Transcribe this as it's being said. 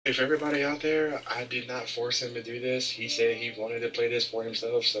if everybody out there, I did not force him to do this. He said he wanted to play this for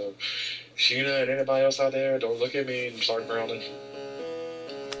himself. So, Sheena and anybody else out there, don't look at me and start growling.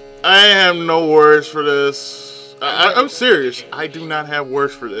 I have no words for this. I'm serious. Game. I do not have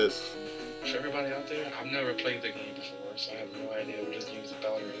words for this. For everybody out there, I've never played the game before, so I have no idea what this game's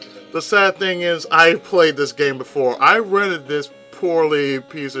about or anything. The sad thing is, I played this game before. I rented this poorly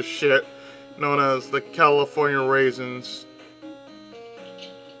piece of shit known as the California Raisins.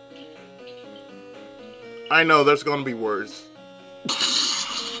 I know, there's gonna be words.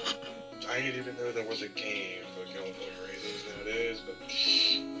 I didn't even know there was a game for California Raisins nowadays, but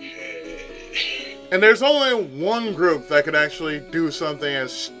hey. And there's only one group that could actually do something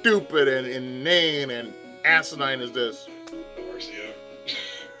as stupid and inane and asinine as this. RCO.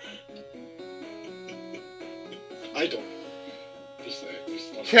 I don't. Just say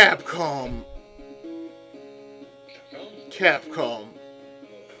it. Capcom. Capcom? Capcom. Oh,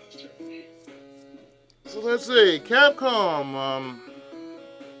 that's terrible. So let's see, Capcom,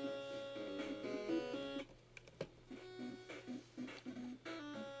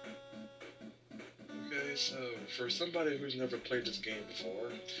 Okay, so for somebody who's never played this game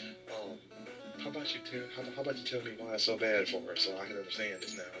before, how about you tell me why it's so bad for her, so I can understand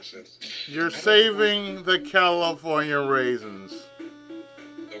this now. Since you're saving the California Raisins.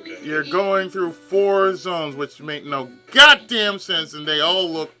 Okay. You're going through 4 zones, which make no goddamn sense, and they all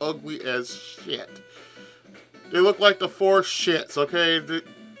look ugly as shit. They look like the 4 shits, okay? The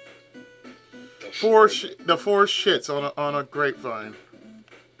 4 shits on a grapevine.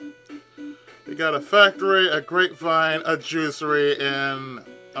 You got a factory, a grapevine, a juicery, and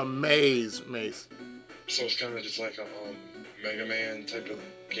a maze. So it's kind of just like a Mega Man type of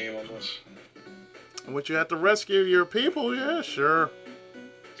game almost. In which you have to rescue your people, yeah, sure.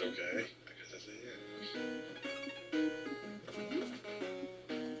 Okay, I guess that's it.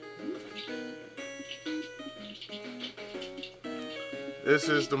 This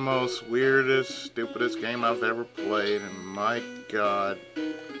is the most weirdest, stupidest game I've ever played, and my god.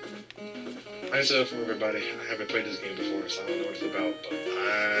 I said for everybody, I haven't played this game before, so I don't know what it's about, but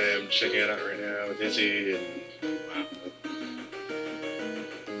I am checking it out right now with Izzy, and wow.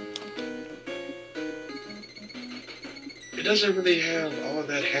 It doesn't really have all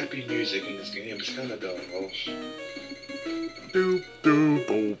that happy music in this game. It's kind of dull. Do do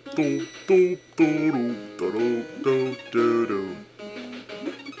do do do do do do do do.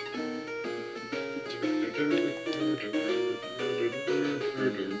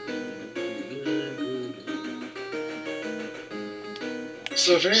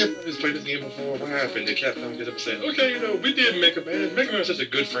 So if anybody's played this game before, what happened? Did Capcom get up and say, okay, we did Mega Man. Mega Man is such a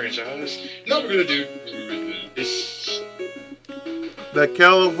good franchise. Now we're going to do this. The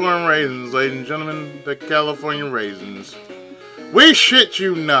California Raisins, ladies and gentlemen. The California Raisins. We shit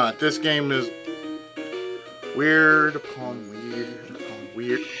you not. This game is weird upon weird upon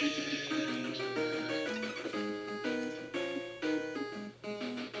weird.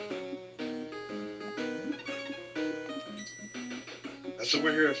 That's what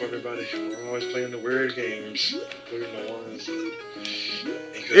we're here for, everybody. We're always playing the weird games, including the ones.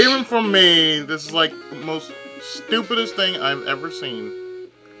 Even for me, this is like the most stupidest thing I've ever seen.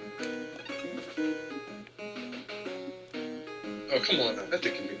 Oh, come on now.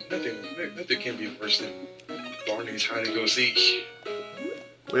 Nothing can be worse than Barney's hide and go seek.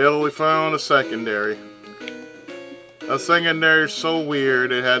 Well, we found a secondary. A secondary so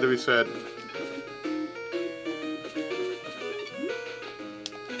weird it had to be said.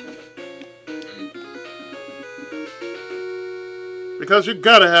 Because you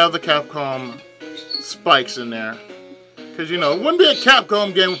gotta have the Capcom spikes in there. Because, it wouldn't be a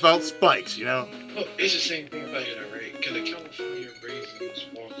Capcom game without spikes, Well, it's the same thing about it, right? Can the California Raisins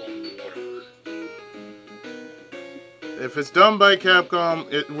walk on water? If it's done by Capcom,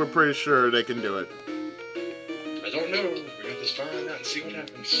 we're pretty sure they can do it. I don't know. We got to find out and see what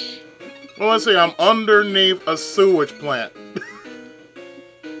happens. Well, let's see. I'm underneath a sewage plant.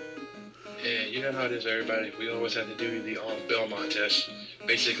 And you know how it is, everybody. We always have to do the Belmont test.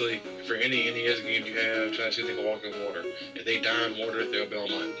 Basically, for any NES game you have, try to see if they can walk in water. If they die in water, they're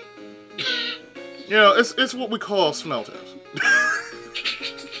Belmont. It's what we call a smell test.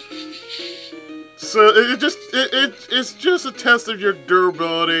 So it's just a test of your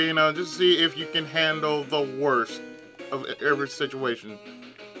durability, just see if you can handle the worst of every situation.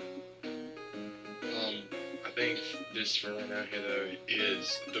 I think this for right now here though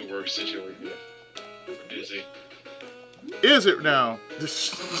is the worst situation. Is it? Is it now?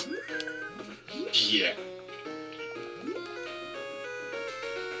 Yeah.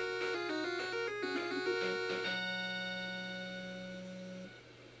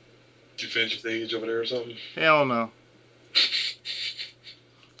 Did you finish your stage over there or something? Hell no.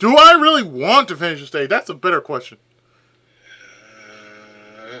 Do I really want to finish the stage? That's a better question.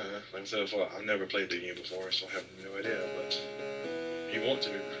 Like I said before, I've never played the game before, so I have no idea, but if you want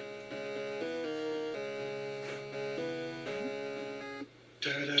to.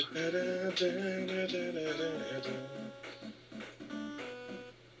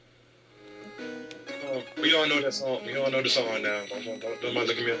 We all know that song. We all know the song now. Don't mind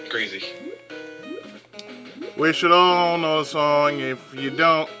looking me up crazy. We should all know the song. If you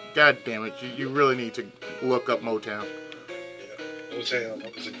don't, god damn it, you really need to look up Motown. Yeah,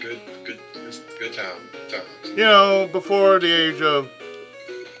 Motown was a good time. You know, before the age of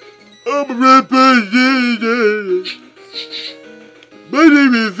I'm a rapper, my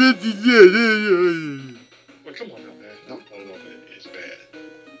name is 50. Well, come on now, man. Not all of it is bad.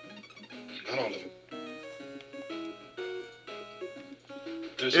 Not all of it.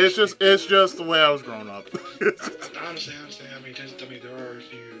 It's just the way I was growing up. I understand. I mean, there are a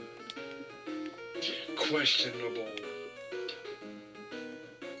few questionable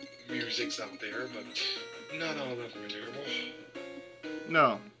musics out there, but not all of them are terrible.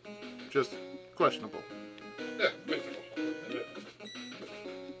 No, just questionable. Yeah, questionable.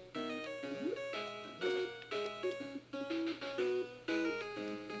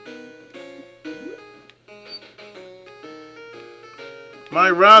 My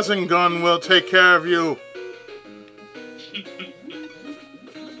rosin gun will take care of you.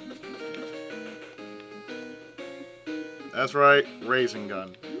 That's right, raisin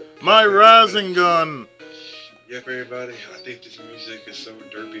gun. My rosin gun. Yep, everybody. I think this music is so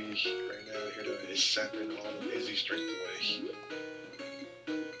derpy right now. It's sapping all the busy strength away.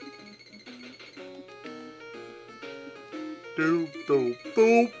 Do do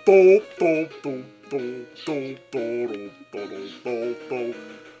do do do do do do do do do.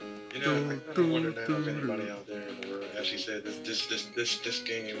 You know, I wonder now if anybody out there in the world actually said this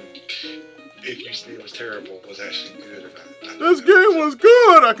game, if you say it was terrible, was actually good or not. This game was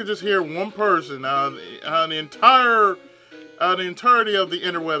good. I could just hear one person out the entirety of the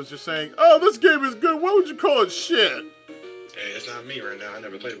interwebs just saying, "Oh, this game is good. Why would you call it shit?" Hey, it's not me right now. I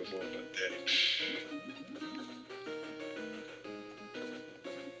never played it before, but hey.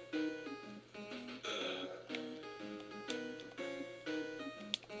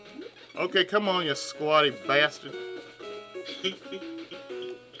 Okay, come on, you squatty bastard.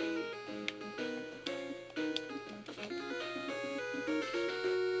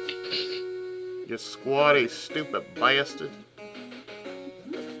 You squatty, stupid bastard.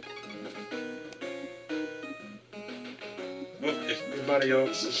 Well, if everybody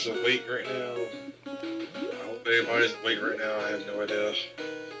else is awake right now, I hope everybody's awake right now. I have no idea.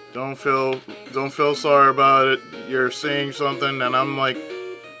 Don't feel sorry about it. You're seeing something, and I'm like,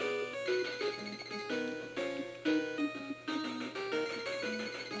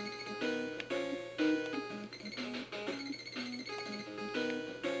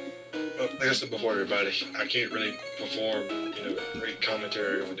 like I said before, everybody, I can't really perform, great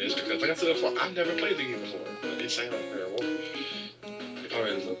commentary on this because, like I said before, I've never played the game before. But it sounds terrible. It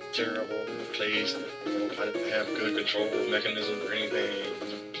probably looks terrible. It plays, I didn't have good control mechanism or anything.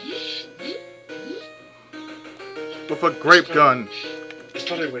 with a grape gun. It's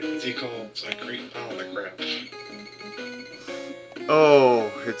probably what he calls a great pile of crap.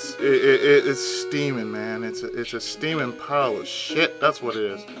 Oh, it's steaming, man. It's a steaming pile of shit. That's what it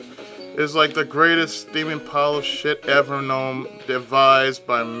is. It's like the greatest steaming pile of shit ever known, devised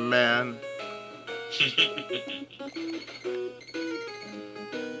by man.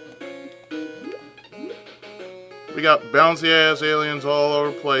 We got bouncy ass aliens all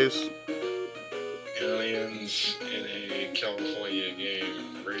over the place. Aliens in a California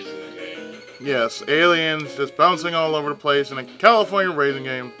game, Raisins-The game. Yes, aliens just bouncing all over the place in a California raisin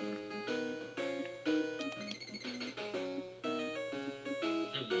game.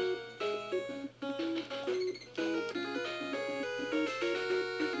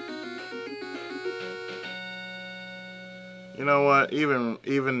 You know what? Even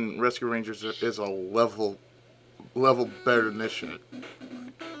Rescue Rangers is a level better than this shit.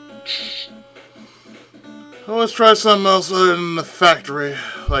 Well, let's try something else other than the factory,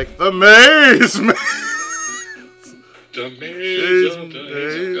 like the maze. The maze.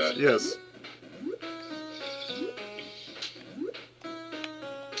 Yes.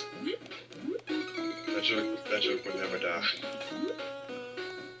 That joke would never die.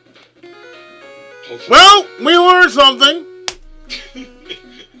 Hopefully. Well, we learned something.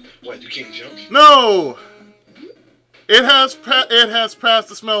 What? You can't jump? No. It has passed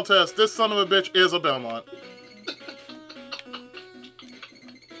the smell test. This son of a bitch is a Belmont.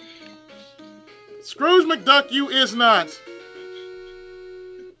 Scrooge McDuck, you is not.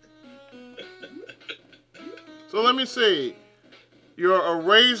 So let me see. You're a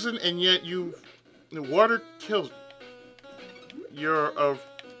raisin, and yet the water kills. You're a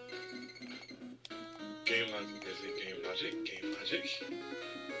game logic. Is it game logic? Game logic.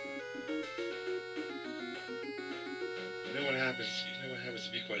 You know what happens? You know what happens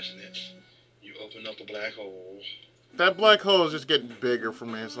if you question it? You open up a black hole. That black hole is just getting bigger for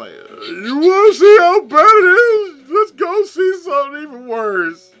me. It's like, you want to see how bad it is? Let's go see something even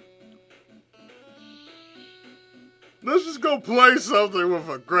worse. Let's just go play something with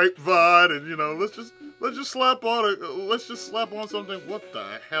a grapevine, and let's just slap on something. What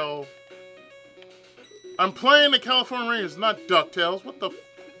the hell? I'm playing the California Rangers, not DuckTales. What the?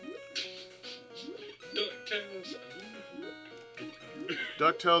 DuckTales.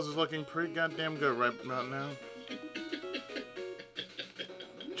 DuckTales is looking pretty goddamn good right about now.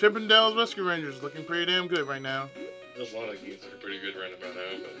 Chippendales Rescue Rangers is looking pretty damn good right now. There's a lot of games that are pretty good right about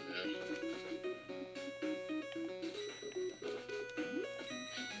now, but yeah.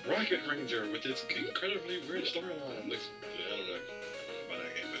 Rocket Ranger with its incredibly weird storyline looks. I don't know about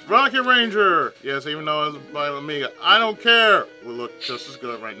that game. But Rocket Ranger! Yes, even though it's by Amiga. I don't care! Will look just as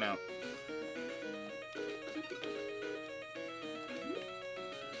good right now.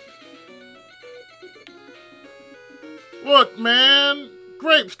 Look, man!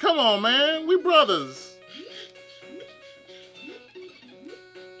 Grapes, come on, man! We brothers!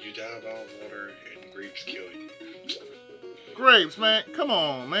 You dive out of water and grapes kill you. Grapes, man, come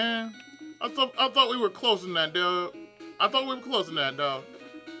on, man. I thought we were close in that, dog. There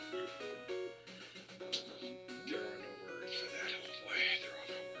are no words for that, oh boy. There are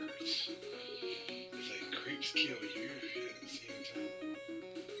no words. It's like grapes kill you at the same time.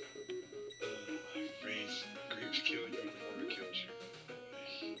 Grapes kill you and water kills you.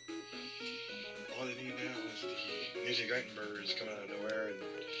 All they need now is the Ninja Gaiden birds come out of nowhere and.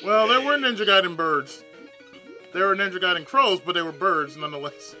 Well, there were Ninja Gaiden birds. They were Ninja Gaiden crows, but they were birds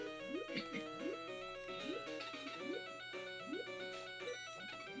nonetheless.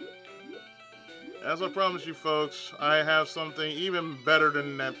 As I promised you folks, I have something even better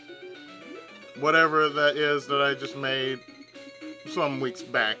than that, whatever that is that I just made some weeks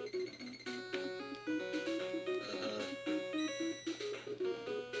back.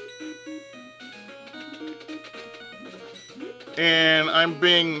 And I'm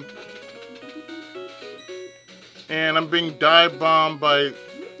being dive bombed by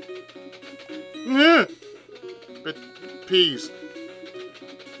peas.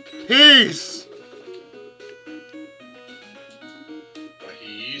 Peas.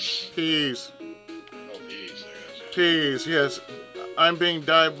 Peas. Oh, peas. I got you. Peas. Yes, I'm being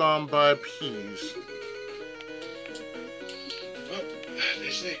dive bombed by peas. Well, they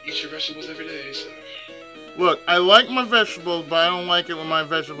say eat your vegetables every day, so. Look, I like my vegetables, but I don't like it when my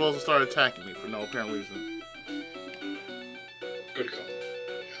vegetables start attacking me for no apparent reason. Good call.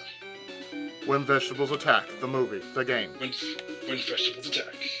 Yeah. When Vegetables Attack, the movie, the game. When vegetables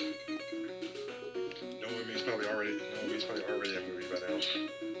attack. No means probably already a movie by now.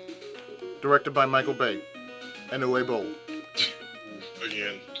 Directed by Michael Bay and Uwe Boll.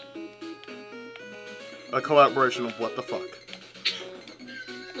 Again. A collaboration of what the fuck.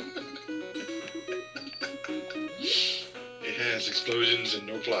 It has explosions and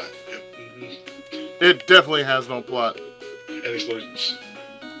no plot. Yep. Mm-hmm. It definitely has no plot. And explosions.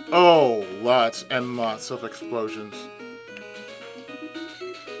 Oh, lots and lots of explosions.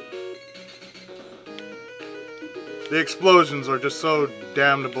 The explosions are just so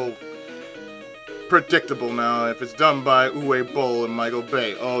damnable, predictable now. If it's done by Uwe Boll and Michael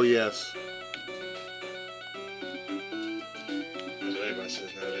Bay, oh yes. That's what everybody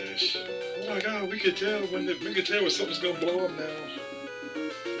says nowadays. Oh my God, we could tell when something's gonna blow up now.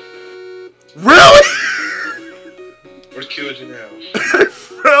 Really? What killed you now? I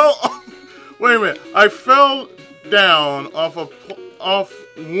fell off. Wait a minute. I fell down off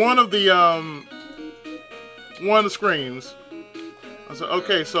one of the screens. I said,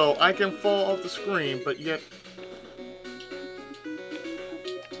 okay, so I can fall off the screen, but yet.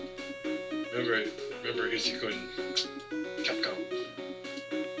 Remember, Izzy couldn't.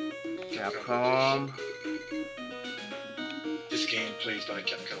 Capcom. This game plays by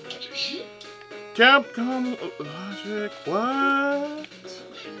Capcom Logic. Capcom Logic, what?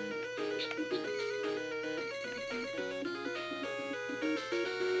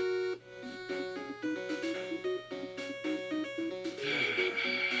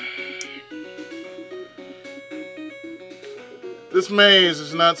 This maze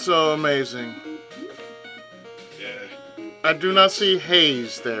is not so amazing. Yeah. I do not see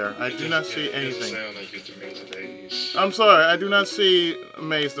haze there. I do not see anything. Sound like it's the maze of haze. I'm sorry, I do not see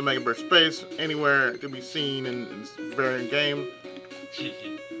Maze the Megaburst Space anywhere to be seen in this very game.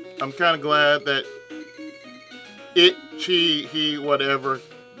 I'm kind of glad that it, she, he, whatever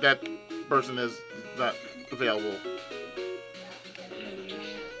that person is not available.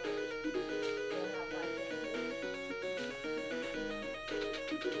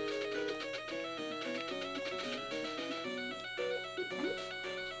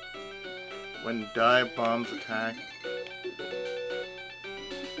 When dive bombs attack.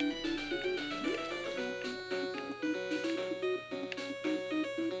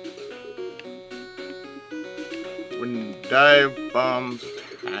 When dive bombs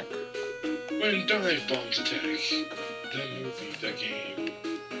attack. When dive bombs attack. The movie, the game.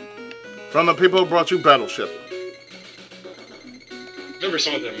 From the people who brought you Battleship. Never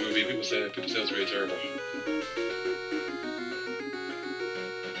saw that movie. People said it was really terrible.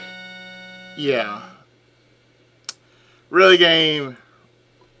 Yeah. Really, game.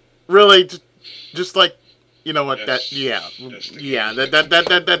 Really, just like, you know what? Yes. That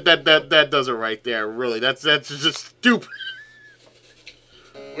does it right there. Really, that's just stupid.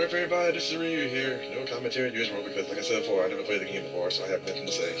 Well, everybody, this is Ryu here. No commentary in usual because, like I said before, I never played the game before, so I have nothing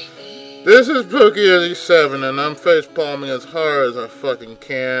to say. This is Pookie87, and I'm face palming as hard as I fucking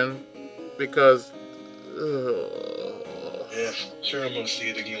can because. Yeah, sure. I'm gonna see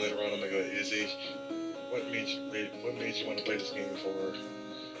it again later on. I'm gonna go, Izzy, what made you want to play this game for?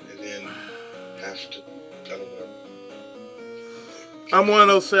 And then have to, I don't know. I'm one of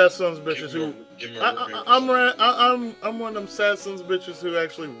those sad sons of bitches who. Give me I'm one of them sad sons of bitches who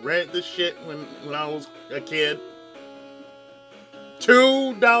actually rented this shit when I was a kid.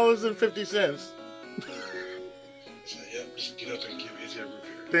 $2.50. So, yeah, just get up and give Izzy a root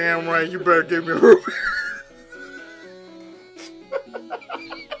beer. Damn right, you better give me a root beer.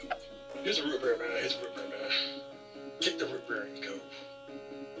 Here's a root beer, man. Take the root beer and go.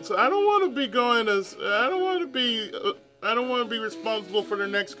 So I don't want to be going as I don't want to be responsible for their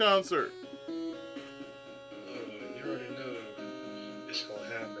next concert. You already know it's gonna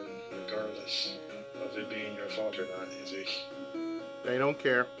happen regardless of it being your fault or not, Izzy. They don't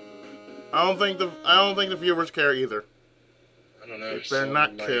care. I don't think the viewers care either. I don't know. They better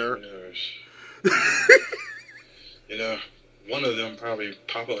not care. You know, one of them probably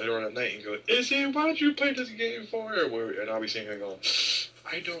pop up later on at night and go, Izzy, why'd you play this game for? And I'll be sitting here going,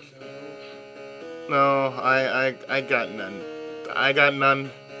 I don't know. No, I got none. I got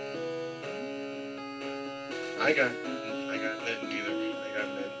none. I got